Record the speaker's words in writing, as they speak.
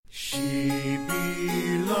She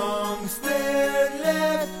belongs there,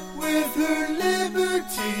 left with her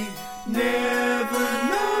liberty, never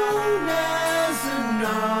known as a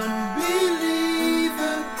non-believer.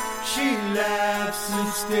 She laughs and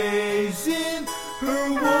stays in her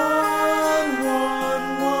wonderful.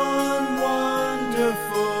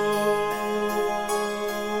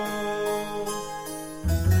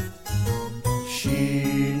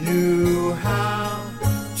 She knew how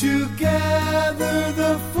to gather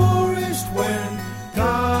the forest when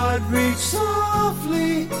God reached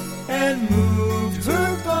softly and moved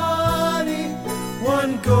her body.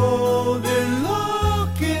 One golden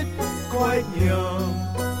locket, quite young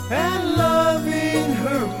and loving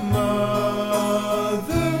her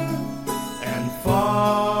mother and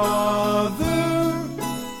father.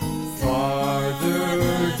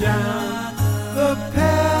 Farther down the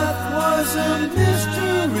path was a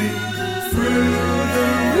mystery. Through the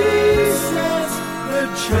recess, the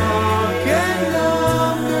chalk and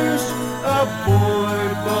numbers, a boy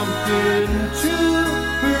bumped into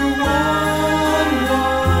her wonderful.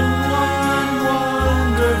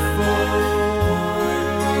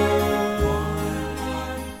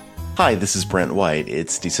 Hi, this is Brent White.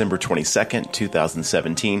 It's December 22nd,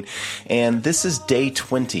 2017, and this is day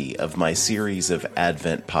 20 of my series of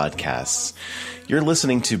Advent podcasts. You're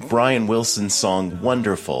listening to Brian Wilson's song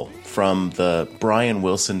Wonderful from the Brian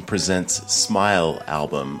Wilson Presents Smile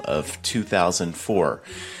album of 2004,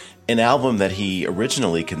 an album that he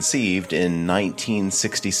originally conceived in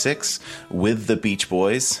 1966 with the Beach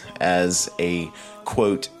Boys as a,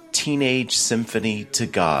 quote, teenage symphony to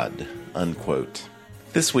God, unquote.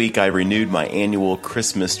 This week, I renewed my annual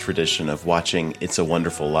Christmas tradition of watching It's a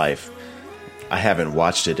Wonderful Life. I haven't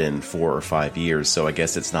watched it in 4 or 5 years, so I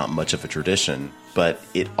guess it's not much of a tradition, but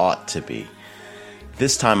it ought to be.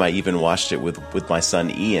 This time I even watched it with my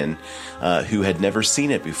son Ian, who had never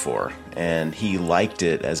seen it before, and he liked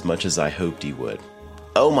it as much as I hoped he would.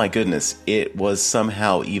 Oh my goodness, it was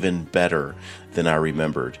somehow even better than I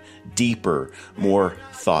remembered, deeper, more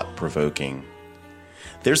thought-provoking.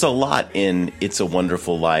 There's a lot in It's a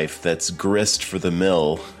Wonderful Life that's grist for the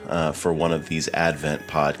mill for one of these Advent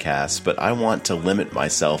podcasts, but I want to limit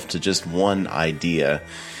myself to just one idea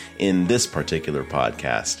in this particular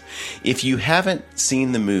podcast. If you haven't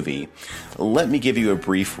seen the movie, let me give you a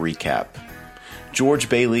brief recap. George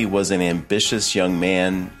Bailey was an ambitious young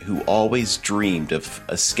man who always dreamed of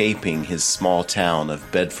escaping his small town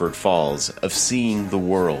of Bedford Falls, of seeing the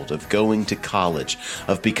world, of going to college,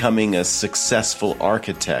 of becoming a successful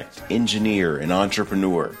architect, engineer, and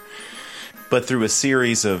entrepreneur. But through a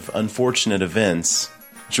series of unfortunate events,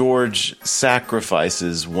 George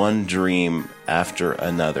sacrifices one dream after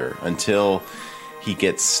another until he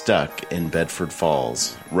gets stuck in Bedford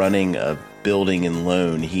Falls, running a building and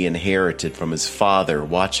loan he inherited from his father,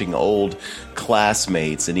 watching old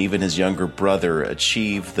classmates and even his younger brother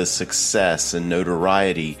achieve the success and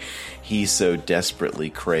notoriety he so desperately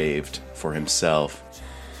craved for himself.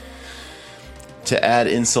 To add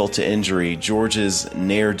insult to injury, George's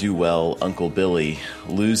ne'er-do-well Uncle Billy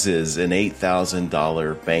loses an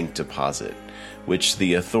 $8,000 bank deposit, which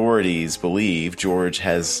the authorities believe George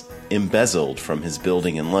has embezzled from his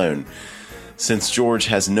building and loan. Since George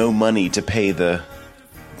has no money to pay the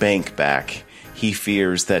bank back, he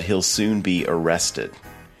fears that he'll soon be arrested.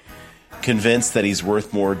 Convinced that he's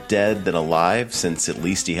worth more dead than alive, since at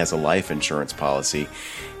least he has a life insurance policy,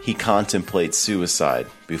 he contemplates suicide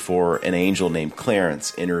before an angel named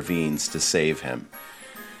Clarence intervenes to save him.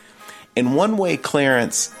 And one way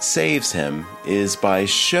Clarence saves him is by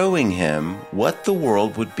showing him what the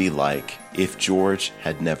world would be like if George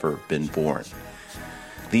had never been born.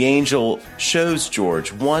 The angel shows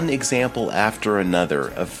George one example after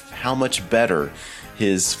another of how much better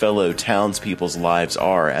his fellow townspeople's lives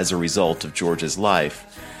are as a result of George's life.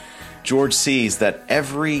 George sees that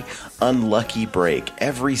every unlucky break,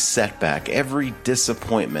 every setback, every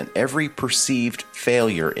disappointment, every perceived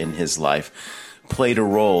failure in his life played a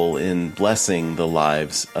role in blessing the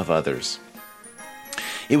lives of others.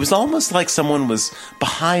 It was almost like someone was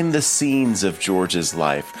behind the scenes of George's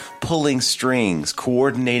life, pulling strings,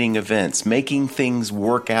 coordinating events, making things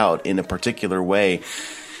work out in a particular way.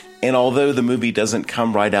 And although the movie doesn't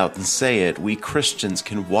come right out and say it, we Christians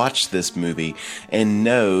can watch this movie and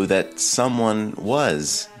know that someone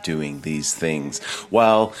was doing these things.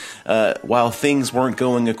 While things weren't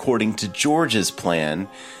going according to George's plan,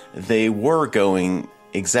 they were going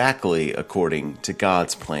exactly according to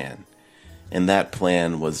God's plan. And that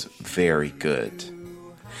plan was very good.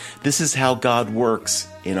 This is how God works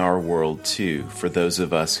in our world too, for those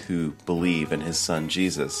of us who believe in His Son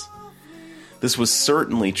Jesus. This was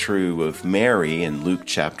certainly true of Mary in Luke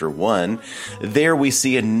chapter 1. There we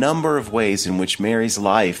see a number of ways in which Mary's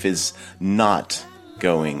life is not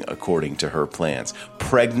going according to her plans.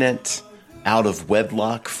 Pregnant, out of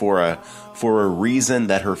wedlock for a reason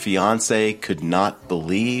that her fiancé could not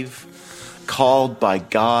believe, called by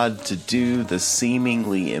God to do the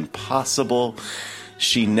seemingly impossible,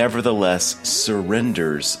 she nevertheless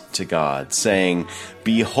surrenders to God, saying,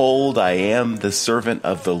 "Behold, I am the servant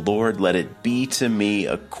of the Lord. Let it be to me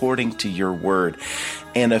according to your word."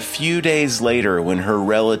 And a few days later, when her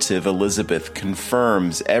relative Elizabeth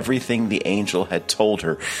confirms everything the angel had told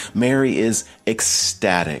her, Mary is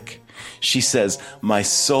ecstatic. She says, "My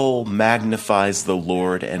soul magnifies the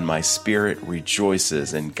Lord, and my spirit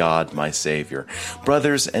rejoices in God my Savior."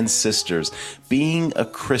 Brothers and sisters, being a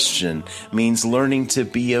Christian means learning to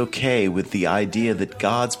be okay with the idea that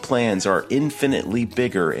God's plans are infinitely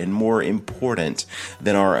bigger and more important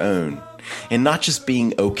than our own. And not just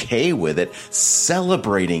being okay with it,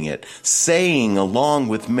 celebrating it, saying along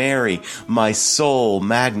with Mary, "My soul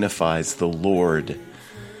magnifies the Lord."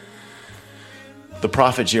 The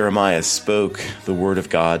prophet Jeremiah spoke the word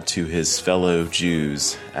of God to his fellow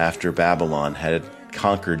Jews after Babylon had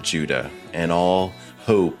conquered Judah, and all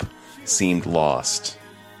hope seemed lost.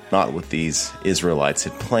 Not what these Israelites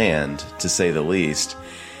had planned, to say the least.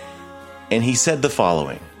 And he said the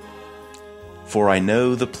following, "For I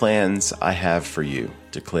know the plans I have for you,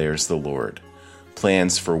 declares the Lord,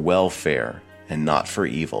 plans for welfare and not for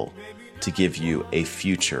evil, to give you a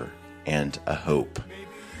future and a hope."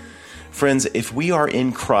 Friends, if we are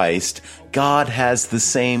in Christ, God has the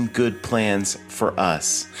same good plans for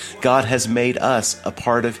us. God has made us a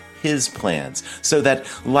part of His plans, so that,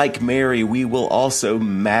 like Mary, we will also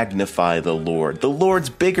magnify the Lord. The Lord's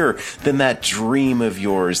bigger than that dream of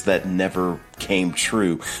yours that never came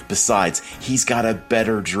true. Besides, He's got a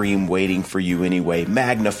better dream waiting for you anyway.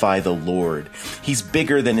 Magnify the Lord. He's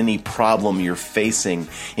bigger than any problem you're facing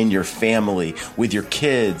in your family, with your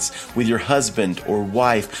kids, with your husband or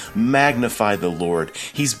wife. Magnify the Lord.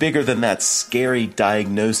 He's bigger than that scary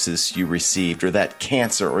diagnosis you received, or that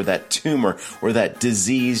cancer, or that tumor, or that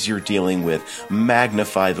disease you're dealing with.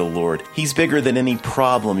 Magnify the Lord. He's bigger than any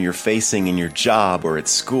problem you're facing in your job or at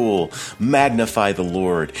school. Magnify the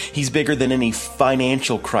Lord. He's bigger than any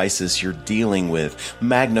financial crisis you're dealing with.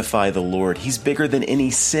 Magnify the Lord. He's bigger than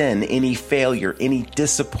any sin, any failure, any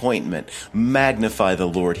disappointment. Magnify the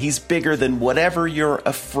Lord. He's bigger than whatever you're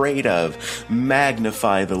afraid of.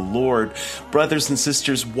 Magnify the Lord. Brothers and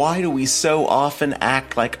sisters, why do we so often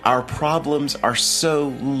act like our problems are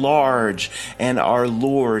so large and our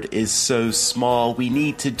Lord is so small? We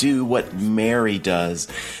need to do what Mary does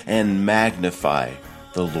and magnify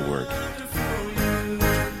the Lord.